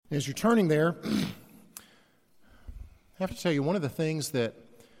As you're turning there, I have to tell you, one of the things that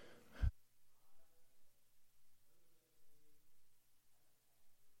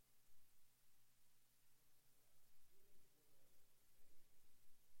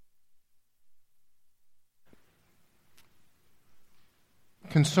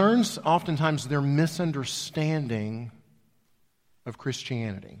concerns oftentimes their misunderstanding of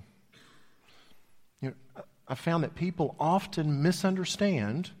Christianity. I found that people often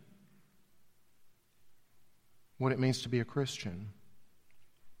misunderstand what it means to be a Christian.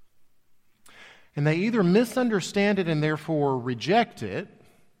 And they either misunderstand it and therefore reject it,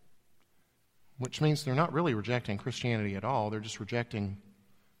 which means they're not really rejecting Christianity at all, they're just rejecting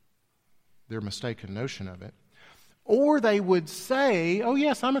their mistaken notion of it. Or they would say, oh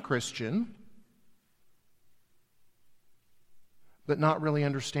yes, I'm a Christian, but not really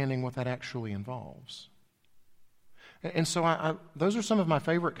understanding what that actually involves. And so those are some of my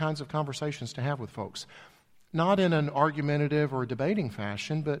favorite kinds of conversations to have with folks. Not in an argumentative or debating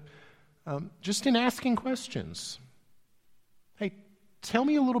fashion, but just in asking questions. Hey, tell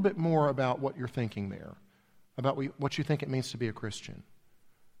me a little bit more about what you're thinking there, about what you think it means to be a Christian.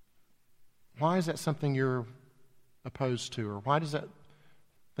 Why is that something you're opposed to, or why does that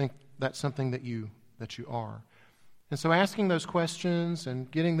think that's something that you are? And so asking those questions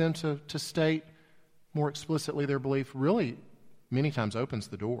and getting them to state more explicitly their belief really many times opens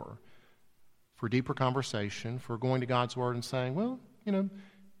the door for deeper conversation, for going to God's Word and saying, well,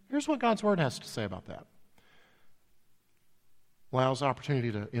 here's what God's Word has to say about that. Allows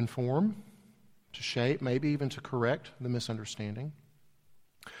opportunity to inform, to shape, maybe even to correct the misunderstanding.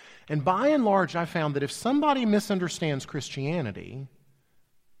 And by and large, I found that if somebody misunderstands Christianity,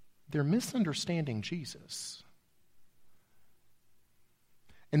 they're misunderstanding Jesus.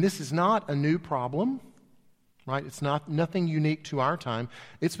 And this is not a new problem, right? It's nothing unique to our time.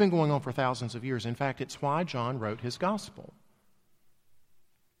 It's been going on for thousands of years. In fact, it's why John wrote his gospel.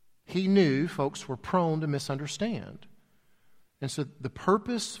 He knew folks were prone to misunderstand. And so the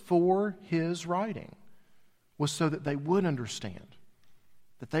purpose for his writing was so that they would understand,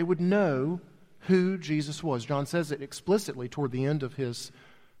 that they would know who Jesus was. John says it explicitly toward the end of his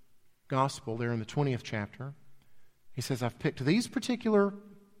gospel there in the 20th chapter. He says, I've picked these particular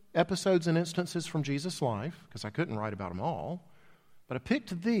episodes and instances from Jesus' life, because I couldn't write about them all, but I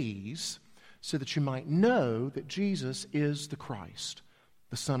picked these so that you might know that Jesus is the Christ,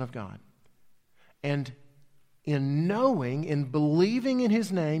 the Son of God. And in knowing, in believing in his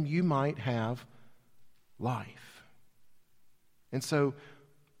name, you might have life. And so,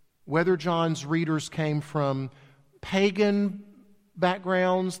 whether John's readers came from pagan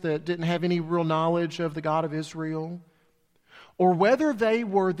backgrounds that didn't have any real knowledge of the God of Israel, or whether they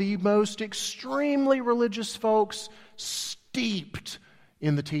were the most extremely religious folks steeped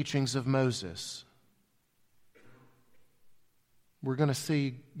in the teachings of Moses, we're going to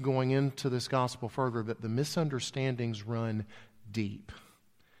see going into this gospel further that the misunderstandings run deep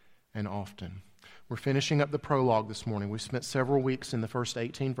and often. We're finishing up the prologue this morning. We've spent several weeks in the first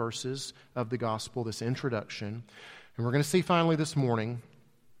 18 verses of the gospel, this introduction. And we're going to see finally this morning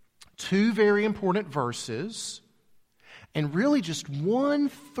two very important verses and really just one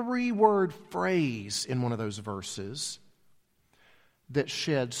 3-word phrase in one of those verses that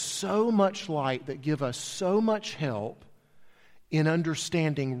shed so much light, that give us so much help in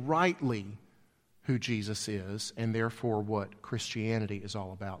understanding rightly who Jesus is and therefore what Christianity is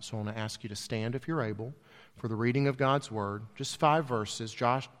all about. So I want to ask you to stand if you're able for the reading of God's Word. Just 5 verses,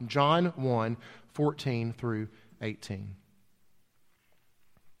 John 1, 14 through 18.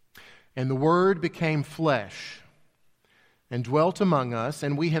 And the Word became flesh and dwelt among us,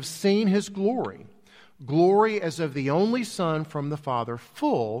 and we have seen his glory, glory as of the only Son from the Father,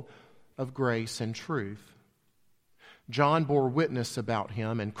 full of grace and truth. John bore witness about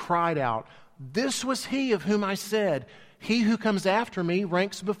him and cried out, "This was he of whom I said, 'He who comes after me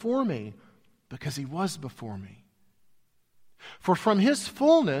ranks before me,' because he was before me. For from his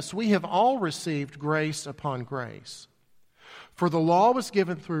fullness we have all received grace upon grace. For the law was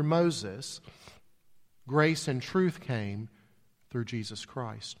given through Moses, grace and truth came through Jesus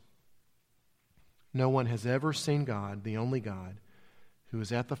Christ. No one has ever seen God, the only God, who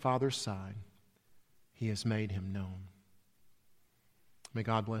is at the Father's side. He has made him known." May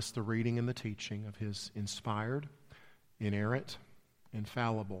God bless the reading and the teaching of his inspired, inerrant,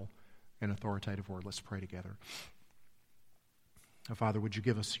 infallible, and authoritative word. Let's pray together. Father, would you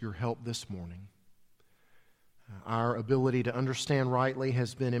give us your help this morning? Our ability to understand rightly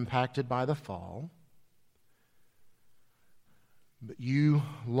has been impacted by the fall. But you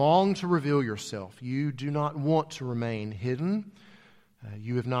long to reveal yourself. You do not want to remain hidden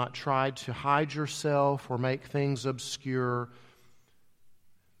You have not tried to hide yourself or make things obscure.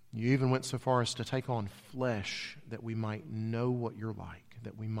 You even went so far as to take on flesh that we might know what you're like,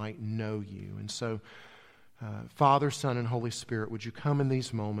 that we might know you. And so, Father, Son, and Holy Spirit, would you come in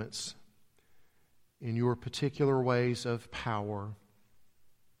these moments in your particular ways of power,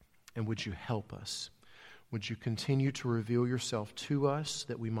 and would you help us? Would you continue to reveal yourself to us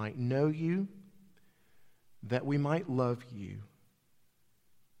that we might know you, that we might love you,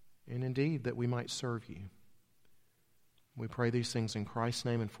 and indeed that we might serve you. We pray these things in Christ's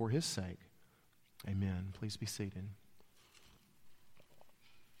name and for his sake. Amen. Please be seated.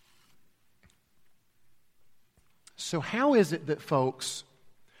 So how is it that folks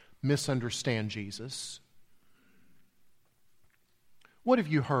misunderstand Jesus? What have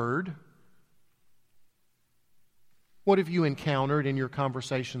you heard? What have you encountered in your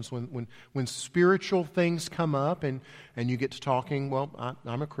conversations when spiritual things come up and you get to talking, well,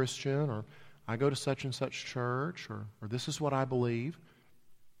 I'm a Christian, or I go to such and such church, or this is what I believe?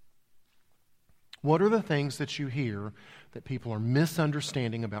 What are the things that you hear that people are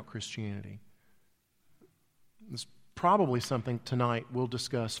misunderstanding about Christianity? It's probably something tonight we'll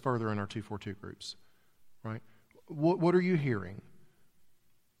discuss further in our 242 groups, right? What are you hearing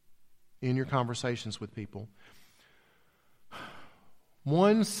in your conversations with people?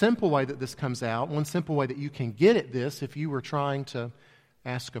 One simple way that this comes out, one simple way that you can get at this if you were trying to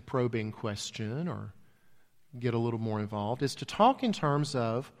ask a probing question or get a little more involved, is to talk in terms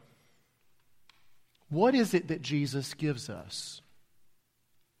of what is it that Jesus gives us?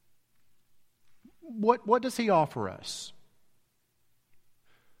 What does he offer us?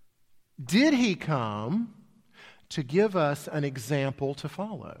 Did he come to give us an example to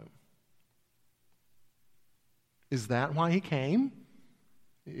follow? Is that why he came?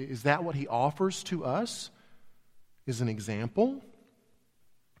 Is that what he offers to us? Is an example?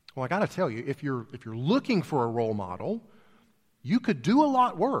 Well, I got to tell you, if you're looking for a role model, you could do a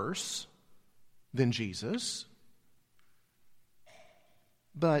lot worse than Jesus.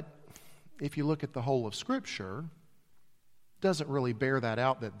 But if you look at the whole of Scripture, it doesn't really bear that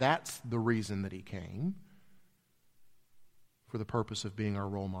out that that's the reason that he came, for the purpose of being our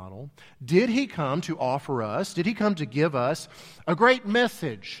role model. Did he come to offer us, did he come to give us a great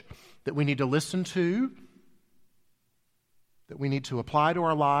message that we need to listen to, that we need to apply to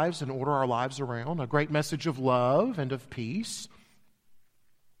our lives and order our lives around, a great message of love and of peace?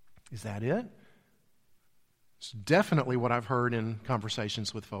 Is that it? It's definitely what I've heard in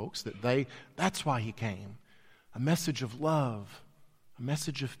conversations with folks, that's why he came. A message of love, a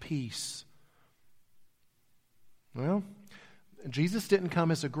message of peace. Well, Jesus didn't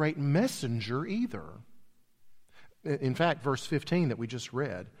come as a great messenger either. In fact, verse 15 that we just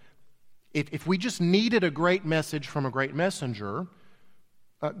read, if we just needed a great message from a great messenger,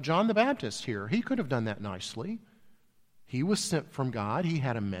 John the Baptist here, he could have done that nicely. He was sent from God. He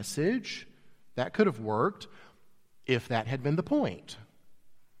had a message. That could have worked if that had been the point.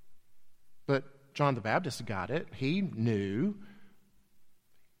 But John the Baptist got it. He knew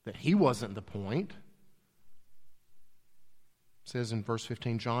that he wasn't the point. It says in verse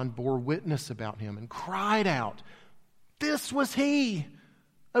 15, John bore witness about him and cried out, "This was he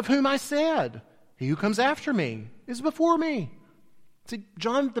of whom I said, he who comes after me is before me." See,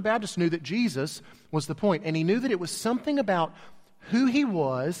 John the Baptist knew that Jesus was the point, and he knew that it was something about who he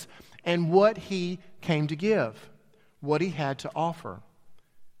was and what he came to give, what he had to offer.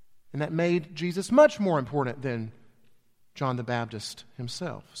 And that made Jesus much more important than John the Baptist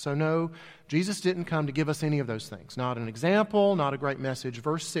himself. So no, Jesus didn't come to give us any of those things. Not an example, not a great message.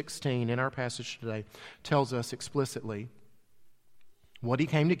 Verse 16 in our passage today tells us explicitly what he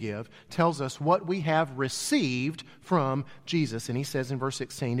came to give, tells us what we have received from Jesus. And he says in verse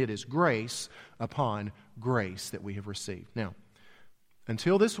 16, it is grace upon grace that we have received. Now,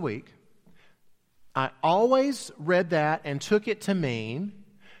 until this week, I always read that and took it to mean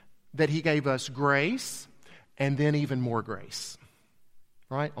that he gave us grace and then even more grace,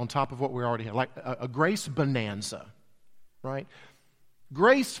 right? On top of what we already have, like a grace bonanza, right?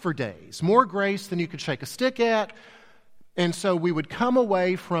 Grace for days, more grace than you could shake a stick at. And so we would come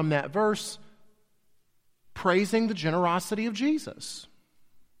away from that verse praising the generosity of Jesus,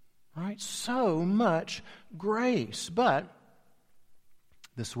 right? So much grace. But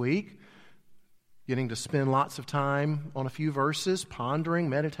this week, getting to spend lots of time on a few verses, pondering,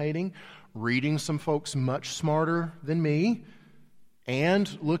 meditating, reading some folks much smarter than me,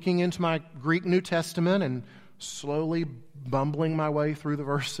 and looking into my Greek New Testament and slowly bumbling my way through the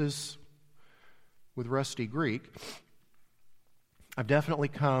verses with rusty Greek, I've definitely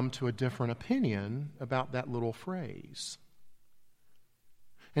come to a different opinion about that little phrase.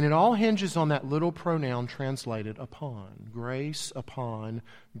 And it all hinges on that little pronoun translated upon. Grace upon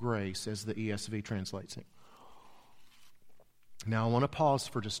grace, as the ESV translates it. Now I want to pause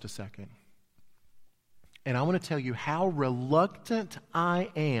for just a second. And I want to tell you how reluctant I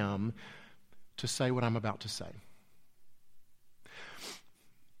am to say what I'm about to say.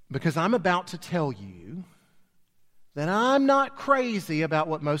 Because I'm about to tell you that I'm not crazy about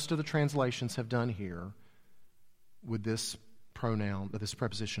what most of the translations have done here with this pronoun, this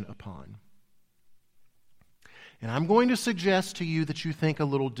preposition upon. And I'm going to suggest to you that you think a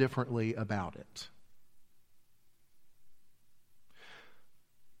little differently about it.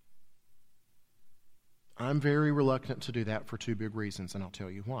 I'm very reluctant to do that for two big reasons, and I'll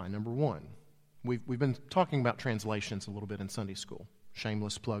tell you why. Number one, we've been talking about translations a little bit in Sunday school.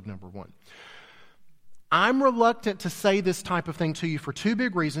 Shameless plug number one. I'm reluctant to say this type of thing to you for two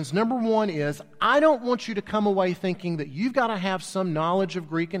big reasons. Number one is, I don't want you to come away thinking that you've got to have some knowledge of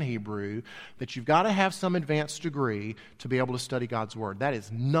Greek and Hebrew, that you've got to have some advanced degree to be able to study God's Word. That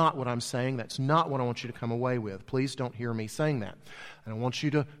is not what I'm saying. That's not what I want you to come away with. Please don't hear me saying that. I don't want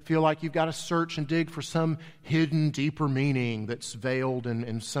you to feel like you've got to search and dig for some hidden, deeper meaning that's veiled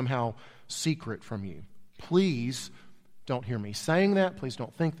and somehow secret from you. Please don't hear me saying that. Please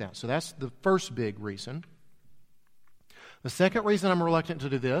don't think that. So that's the first big reason. The second reason I'm reluctant to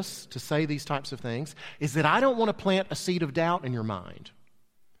do this, to say these types of things, is that I don't want to plant a seed of doubt in your mind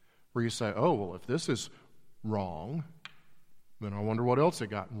where you say, oh, well, if this is wrong, then I wonder what else it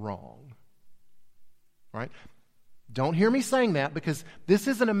got wrong. Right? Don't hear me saying that, because this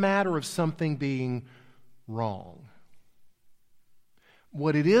isn't a matter of something being wrong.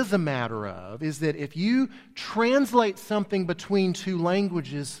 What it is a matter of is that if you translate something between two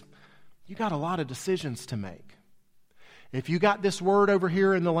languages, you got a lot of decisions to make. If you got this word over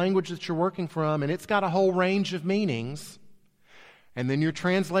here in the language that you're working from, and it's got a whole range of meanings, and then you're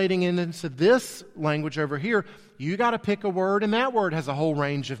translating it into this language over here, you got to pick a word, and that word has a whole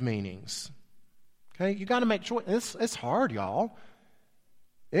range of meanings. Okay? You got to make choice. It's hard, y'all.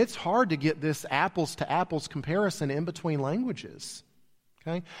 It's hard to get this apples to apples comparison in between languages.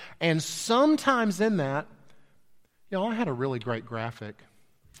 Okay? And sometimes in that, I had a really great graphic.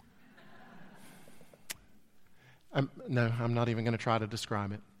 I'm not even going to try to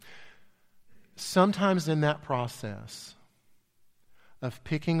describe it. Sometimes in that process of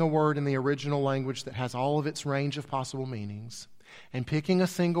picking a word in the original language that has all of its range of possible meanings and picking a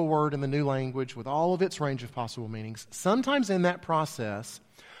single word in the new language with all of its range of possible meanings, sometimes in that process,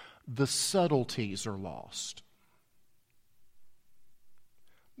 the subtleties are lost.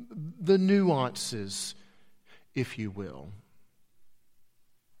 The nuances, if you will.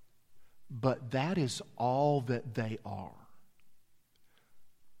 But that is all that they are.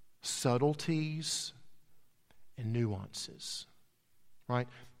 Subtleties and nuances. Right?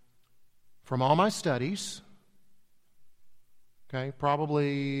 From all my studies,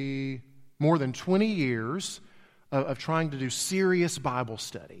 probably more than 20 years of trying to do serious Bible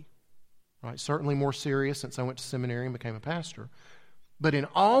study. Right? Certainly more serious since I went to seminary and became a pastor. But in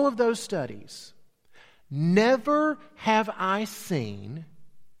all of those studies, never have I seen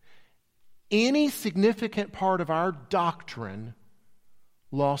any significant part of our doctrine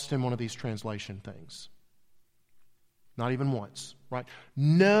lost in one of these translation things. Not even once, right?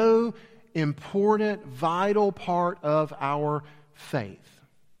 No important, vital part of our faith,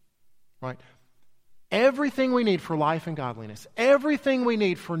 right? Everything we need for life and godliness, everything we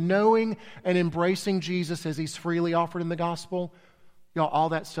need for knowing and embracing Jesus as He's freely offered in the gospel, all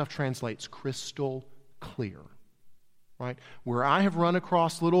that stuff translates crystal clear, right? Where I have run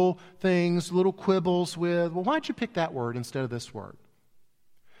across little things, little quibbles with, well, why'd you pick that word instead of this word?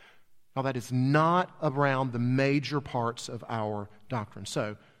 Now, that is not around the major parts of our doctrine.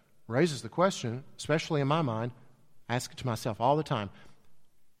 So, raises the question, especially in my mind, I ask it to myself all the time,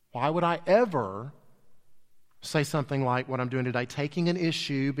 why would I ever say something like what I'm doing today, taking an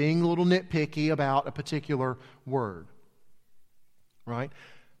issue, being a little nitpicky about a particular word? Right?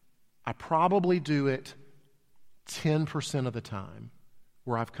 I probably do it 10% of the time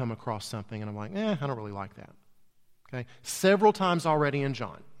where I've come across something and I'm like, I don't really like that. Okay? Several times already in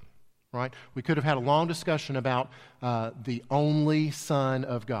John. Right? We could have had a long discussion about the only Son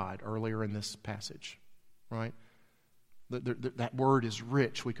of God earlier in this passage. Right? That word is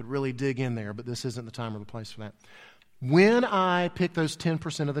rich. We could really dig in there, but this isn't the time or the place for that. When I pick those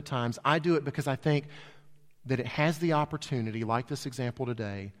 10% of the times, I do it because I think that it has the opportunity, like this example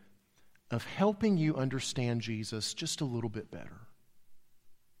today, of helping you understand Jesus just a little bit better.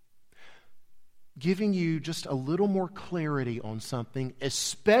 Giving you just a little more clarity on something,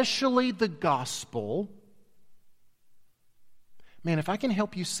 especially the gospel, Man, if I can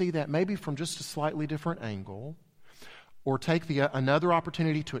help you see that maybe from just a slightly different angle, or take another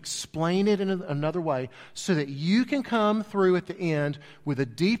opportunity to explain it in another way so that you can come through at the end with a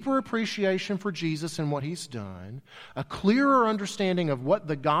deeper appreciation for Jesus and what He's done, a clearer understanding of what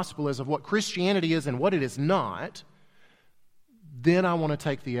the gospel is, of what Christianity is and what it is not, then I want to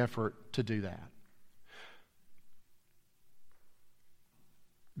take the effort to do that.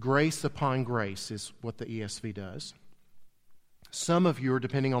 Grace upon grace is what the ESV does. Some of you are,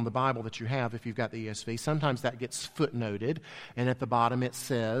 depending on the Bible that you have, if you've got the ESV, sometimes that gets footnoted, and at the bottom it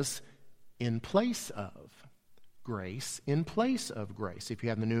says, in place of grace, in place of grace. If you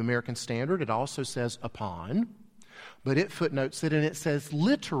have the New American Standard, it also says upon, but it footnotes it, and it says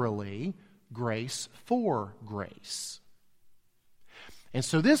literally, grace for grace. And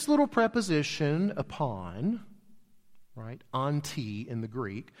so this little preposition, upon, right, anti in the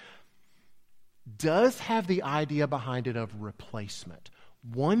Greek, does have the idea behind it of replacement.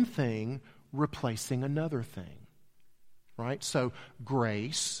 One thing replacing another thing, right? So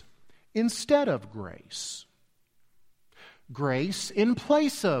grace instead of grace. Grace in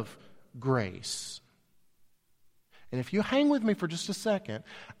place of grace. And if you hang with me for just a second,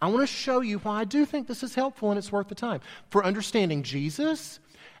 I want to show you why I do think this is helpful and it's worth the time for understanding Jesus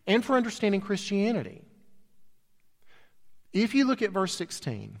and for understanding Christianity. If you look at verse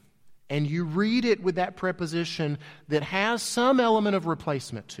 16, and you read it with that preposition that has some element of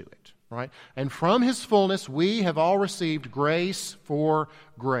replacement to it, right? And from His fullness we have all received grace for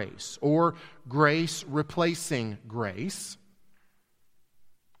grace, or grace replacing grace.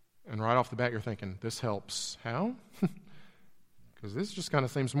 And right off the bat you're thinking, this helps. How? Because this just kind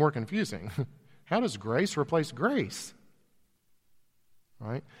of seems more confusing. How does grace replace grace?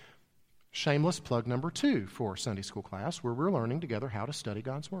 Right? Shameless plug number 2 for Sunday school class, where we're learning together how to study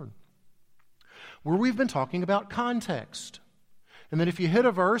God's Word, where we've been talking about context. And then if you hit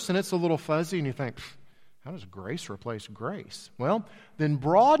a verse and it's a little fuzzy and you think, how does grace replace grace? Well, then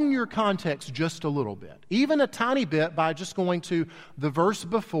broaden your context just a little bit, even a tiny bit, by just going to the verse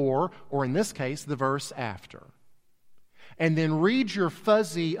before, or in this case, the verse after. And then read your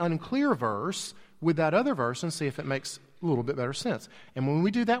fuzzy, unclear verse with that other verse and see if it makes a little bit better sense. And when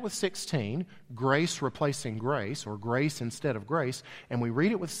we do that with 16, grace replacing grace, or grace instead of grace, and we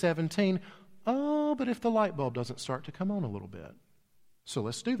read it with 17, oh, but if the light bulb doesn't start to come on a little bit. So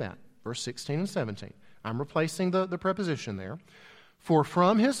let's do that. Verse 16 and 17. I'm replacing the preposition there. For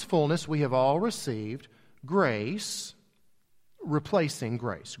from His fullness we have all received grace, replacing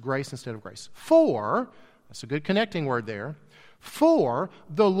grace. Grace instead of grace. For, that's a good connecting word there. For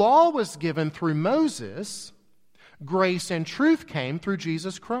the law was given through Moses, grace and truth came through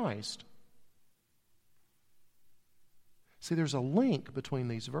Jesus Christ. See, there's a link between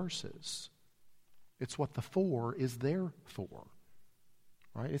these verses. It's what the for is there for,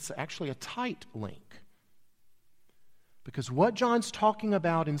 right? It's actually a tight link. Because what John's talking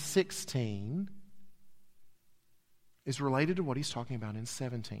about in 16 is related to what he's talking about in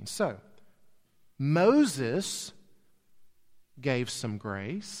 17. So, Moses gave some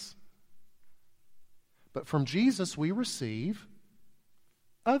grace, but from Jesus we receive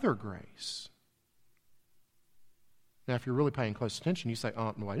other grace. Now, if you're really paying close attention, you say,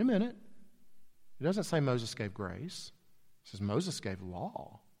 oh, wait a minute. It doesn't say Moses gave grace. It says Moses gave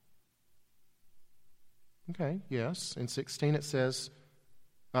law. Okay, yes. In 16 it says,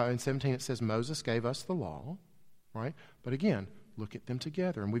 in 17 it says Moses gave us the law, right? But again, look at them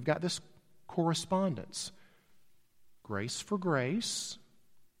together. And we've got this correspondence. Grace for grace,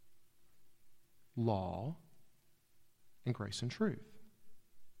 law, and grace and truth.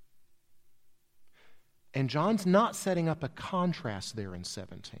 And John's not setting up a contrast there in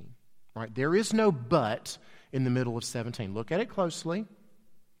 17. Right? There is no but in the middle of 17. Look at it closely.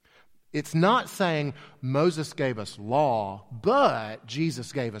 It's not saying Moses gave us law, but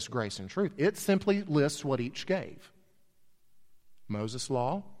Jesus gave us grace and truth. It simply lists what each gave. Moses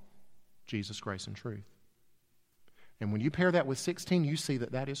law, Jesus grace and truth. And when you pair that with 16, you see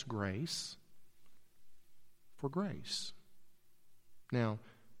that that is grace for grace. Now,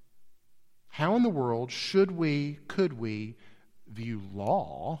 how in the world could we view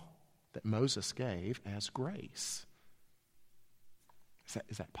law that Moses gave as grace?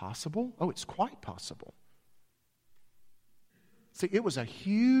 Is that possible? Oh, it's quite possible. See, it was a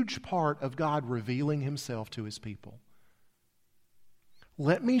huge part of God revealing Himself to His people.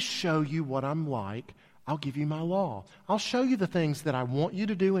 Let me show you what I'm like. I'll give you my law. I'll show you the things that I want you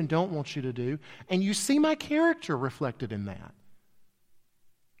to do and don't want you to do. And you see my character reflected in that.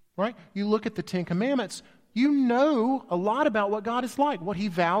 Right? You look at the Ten Commandments, you know a lot about what God is like, what He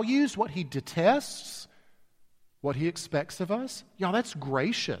values, what He detests. what he expects of us? Y'all, that's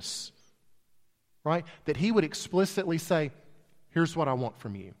gracious, right? That he would explicitly say, here's what I want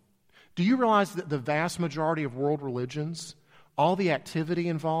from you. Do you realize that the vast majority of world religions, all the activity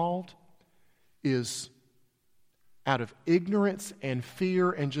involved is out of ignorance and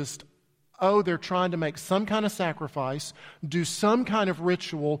fear and just, they're trying to make some kind of sacrifice, do some kind of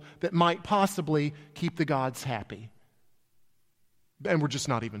ritual that might possibly keep the gods happy. And we're just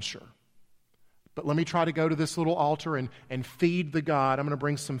not even sure. But let me try to go to this little altar and feed the god. I'm going to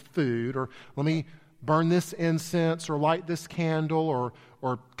bring some food, or let me burn this incense, or light this candle,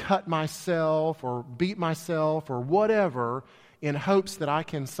 or cut myself, or beat myself, or whatever, in hopes that I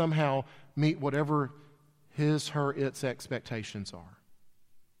can somehow meet whatever his, her, its expectations are.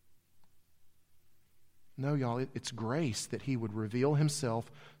 No, y'all, it's grace that he would reveal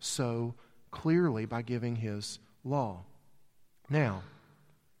himself so clearly by giving his law. Now,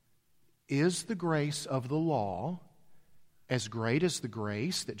 is the grace of the law as great as the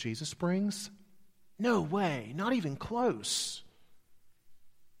grace that Jesus brings? No way, not even close.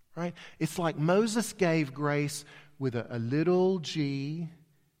 Right? It's like Moses gave grace with a little g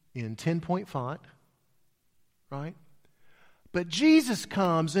in 10-point font, right? But Jesus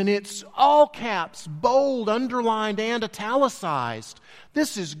comes and it's all caps, bold, underlined, and italicized.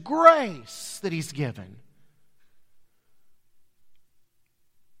 This is grace that he's given.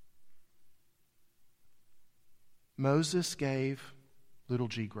 Moses gave little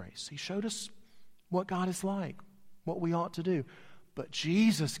g grace. He showed us what God is like, what we ought to do. But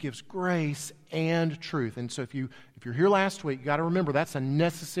Jesus gives grace and truth. And so if you're here last week, you got to remember that's a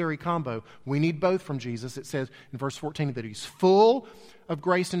necessary combo. We need both from Jesus. It says in verse 14 that he's full of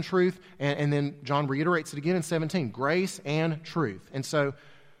grace and truth. And then John reiterates it again in 17, grace and truth. And so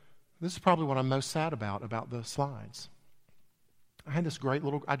this is probably what I'm most sad about the slides. I had this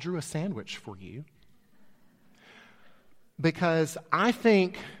I drew a sandwich for you. Because I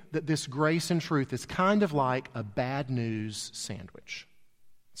think that this grace and truth is kind of like a bad news sandwich.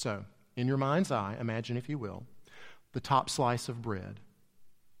 So, in your mind's eye, imagine, if you will, the top slice of bread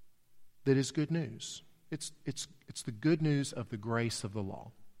that is good news. It's the good news of the grace of the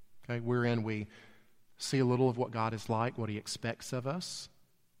law. Okay, wherein we see a little of what God is like, what he expects of us.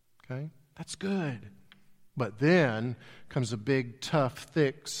 Okay, that's good. But then comes a big, tough,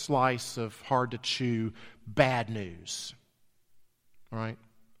 thick slice of hard to chew bad news. All right?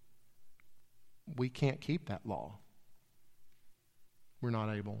 We can't keep that law. We're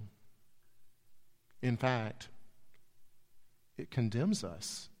not able. In fact, it condemns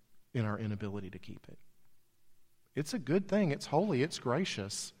us in our inability to keep it. It's a good thing. It's holy. It's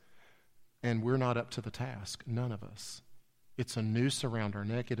gracious. And we're not up to the task. None of us. It's a noose around our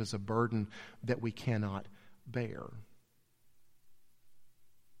neck. It is a burden that we cannot bear.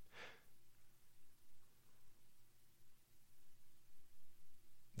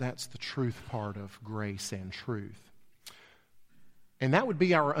 That's the truth part of grace and truth. And that would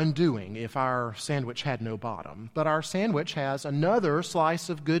be our undoing if our sandwich had no bottom. But our sandwich has another slice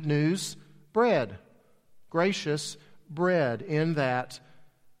of good news bread. Gracious bread, in that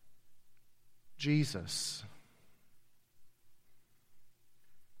Jesus,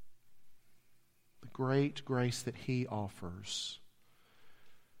 the great grace that he offers,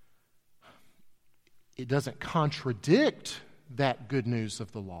 it doesn't contradict that good news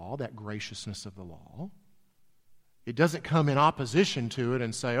of the law, that graciousness of the law. It doesn't come in opposition to it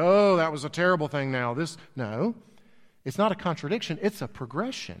and say, oh, that was a terrible thing now. No, it's not a contradiction. It's a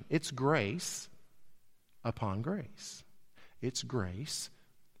progression. It's grace upon grace. It's grace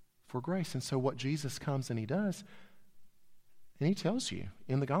for grace. And so what Jesus comes and he does, and he tells you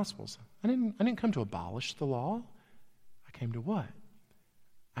in the Gospels, I didn't come to abolish the law. I came to what?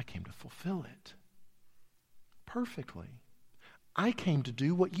 I came to fulfill it perfectly. I came to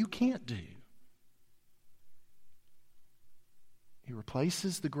do what you can't do. He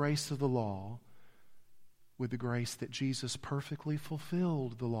replaces the grace of the law with the grace that Jesus perfectly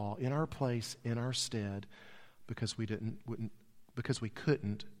fulfilled the law in our place, in our stead, because we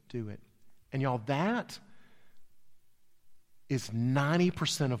couldn't do it. And y'all, that is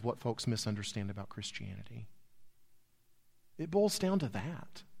 90% of what folks misunderstand about Christianity. It boils down to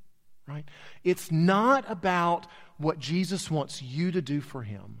that. Right? It's not about what Jesus wants you to do for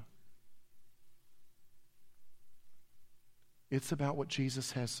him. It's about what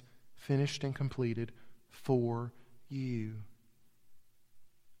Jesus has finished and completed for you.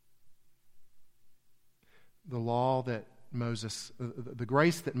 The law that the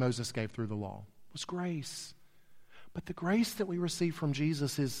grace that Moses gave through the law was grace. But the grace that we receive from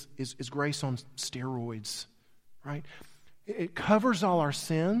Jesus is grace on steroids, right? It covers all our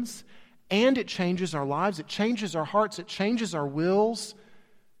sins, and it changes our lives, it changes our hearts, it changes our wills.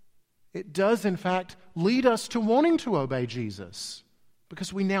 It does, in fact, lead us to wanting to obey Jesus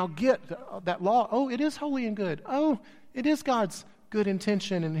because we now get that law. Oh, it is holy and good. Oh, it is God's good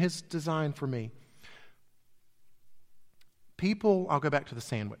intention and His design for me. People, I'll go back to the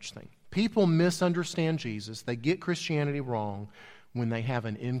sandwich thing. People misunderstand Jesus. They get Christianity wrong when they have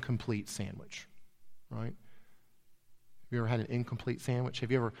an incomplete sandwich, right? Have you ever had an incomplete sandwich?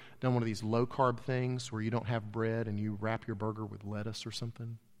 Have you ever done one of these low-carb things where you don't have bread and you wrap your burger with lettuce or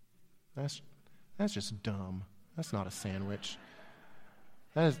something? That's just dumb. That's not a sandwich.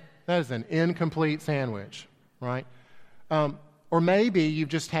 That is an incomplete sandwich, right? Or maybe you've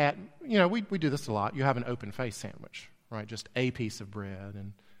just had, we do this a lot. You have an open-faced sandwich, right? Just a piece of bread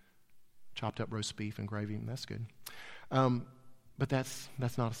and chopped up roast beef and gravy, and that's good. But that's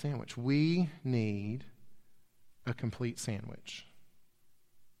not a sandwich. We need a complete sandwich.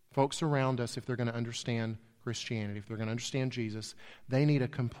 Folks around us, if they're going to understand Christianity, if they're going to understand Jesus, they need a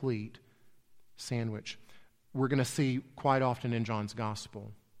complete sandwich. We're going to see quite often in John's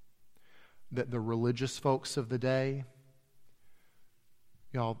gospel that the religious folks of the day,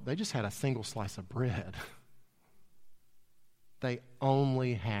 y'all, they just had a single slice of bread. They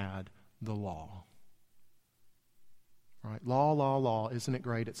only had the law. Right? Law, isn't it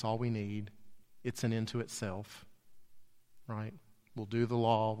great? It's all we need. It's an end to itself. Right? We'll do the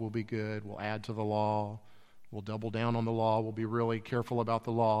law, we'll be good, we'll add to the law, we'll double down on the law, we'll be really careful about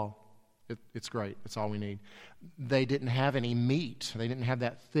the law. It's great. It's all we need. They didn't have any meat. They didn't have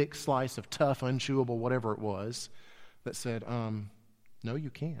that thick slice of tough, unchewable, whatever it was, that said, no, you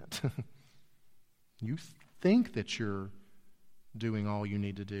can't. You think that you're doing all you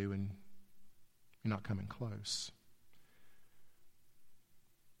need to do, and you're not coming close.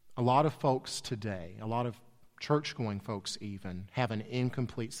 A lot of folks today, a lot of church-going folks even, have an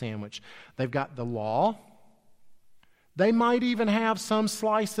incomplete sandwich. They've got the law. They might even have some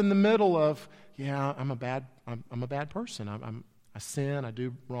slice in the middle of, I'm a bad person. I sin. I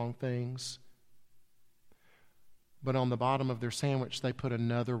do wrong things. But on the bottom of their sandwich, they put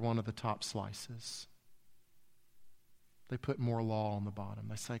another one of the top slices. They put more law on the bottom.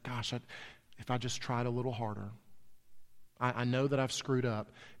 They say, gosh, if I just tried a little harder, I know that I've screwed up.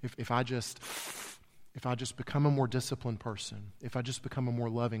 If I just become a more disciplined person, if I just become a more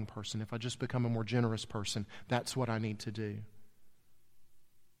loving person, if I just become a more generous person, that's what I need to do.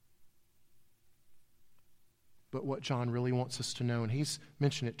 But what John really wants us to know, and he's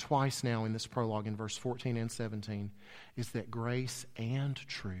mentioned it twice now in this prologue in verse 14 and 17, is that grace and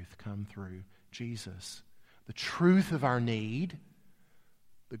truth come through Jesus. The truth of our need,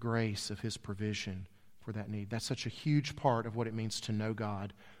 the grace of His provision for that need. That's such a huge part of what it means to know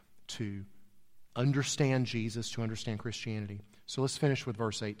God, to understand Jesus, to understand Christianity. So let's finish with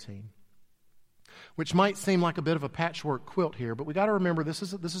verse 18, which might seem like a bit of a patchwork quilt here, but we got to remember this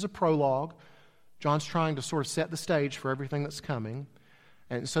is a prologue. John's trying to sort of set the stage for everything that's coming.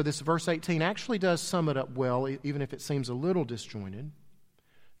 And so this verse 18 actually does sum it up well, even if it seems a little disjointed.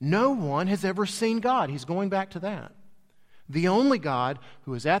 No one has ever seen God. He's going back to that. The only God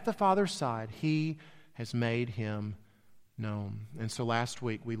who is at the Father's side, He has made Him known. And so last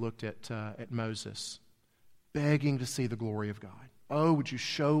week we looked at Moses begging to see the glory of God. Oh, would you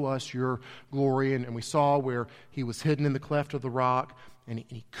show us your glory? And we saw where he was hidden in the cleft of the rock, and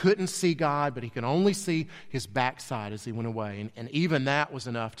he couldn't see God, but he could only see his backside as he went away. And even that was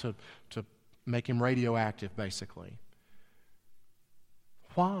enough to make him radioactive, basically.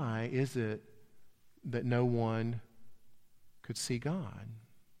 Why is it that no one could see God?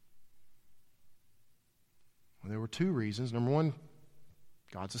 Well, there were two reasons. Number one,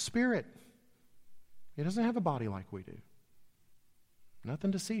 God's a spirit. He doesn't have a body like we do.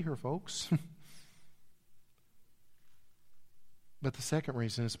 Nothing to see here, folks. But the second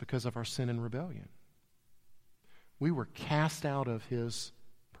reason is because of our sin and rebellion. We were cast out of His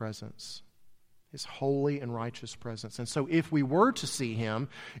presence, His holy and righteous presence. And so if we were to see Him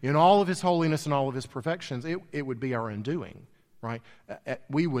in all of His holiness and all of His perfections, it would be our undoing, right?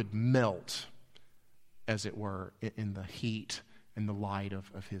 We would melt, as it were, in the heat and the light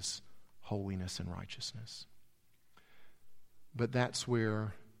of His holiness and righteousness. But that's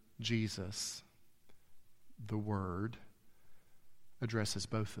where Jesus, the Word, addresses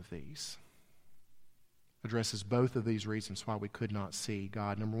both of these. Addresses both of these reasons why we could not see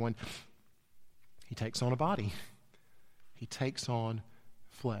God. Number one, He takes on a body. He takes on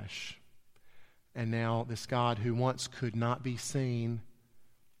flesh. And now this God who once could not be seen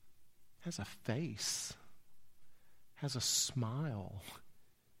has a face, has a smile.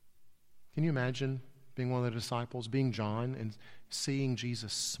 Can you imagine being one of the disciples, being John, and seeing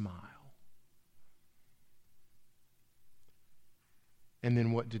Jesus smile? And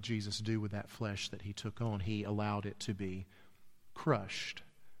then what did Jesus do with that flesh that he took on? He allowed it to be crushed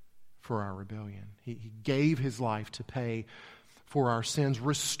for our rebellion. He gave his life to pay for our sins,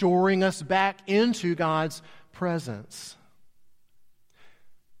 restoring us back into God's presence.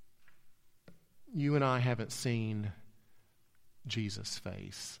 You and I haven't seen Jesus'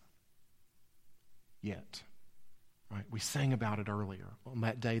 face yet. Right? We sang about it earlier on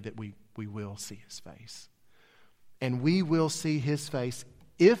that day that we will see his face. And we will see his face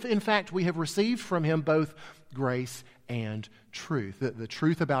if, in fact, we have received from him both grace and truth. The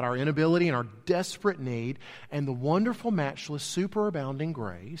truth about our inability and our desperate need, and the wonderful, matchless, superabounding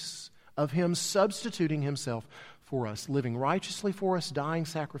grace of him substituting himself for us, living righteously for us, dying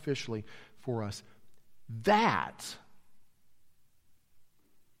sacrificially for us. That,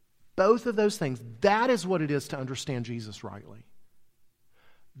 both of those things, that is what it is to understand Jesus rightly.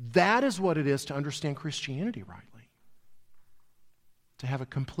 That is what it is to understand Christianity rightly. To have a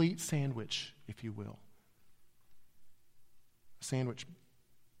complete sandwich, if you will. A sandwich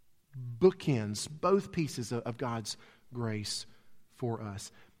bookends both pieces of God's grace for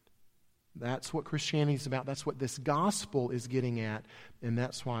us. That's what Christianity is about. That's what this gospel is getting at, and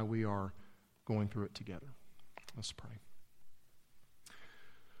that's why we are going through it together. Let's pray.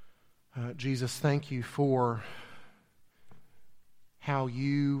 Jesus, thank you for how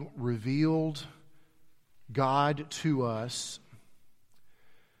you revealed God to us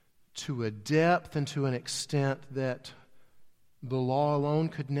to a depth and to an extent that the law alone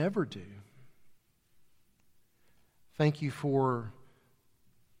could never do. Thank you for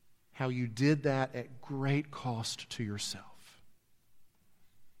how you did that at great cost to yourself.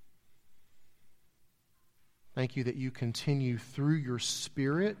 Thank you that you continue through your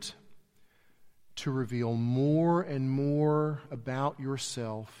Spirit to reveal more and more about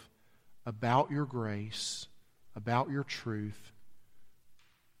yourself, about your grace, about your truth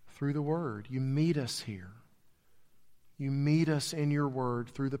through the Word. You meet us here. You meet us in your Word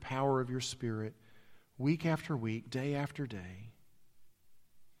through the power of your Spirit, week after week, day after day.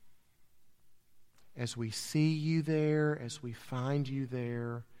 As we see you there, as we find you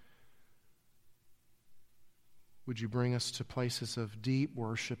there, would you bring us to places of deep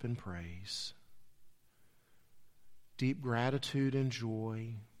worship and praise, deep gratitude and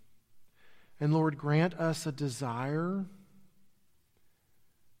joy. And Lord, grant us a desire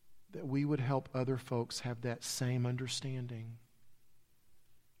that we would help other folks have that same understanding,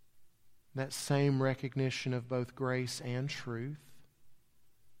 that same recognition of both grace and truth,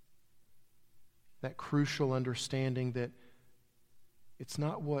 that crucial understanding that it's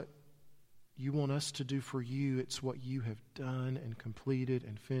not what you want us to do for you, it's what you have done and completed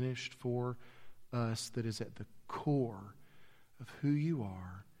and finished for us that is at the core of who you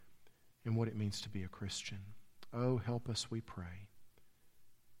are and what it means to be a Christian. Oh, help us, we pray.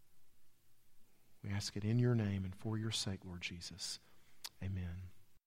 We ask it in your name and for your sake, Lord Jesus. Amen.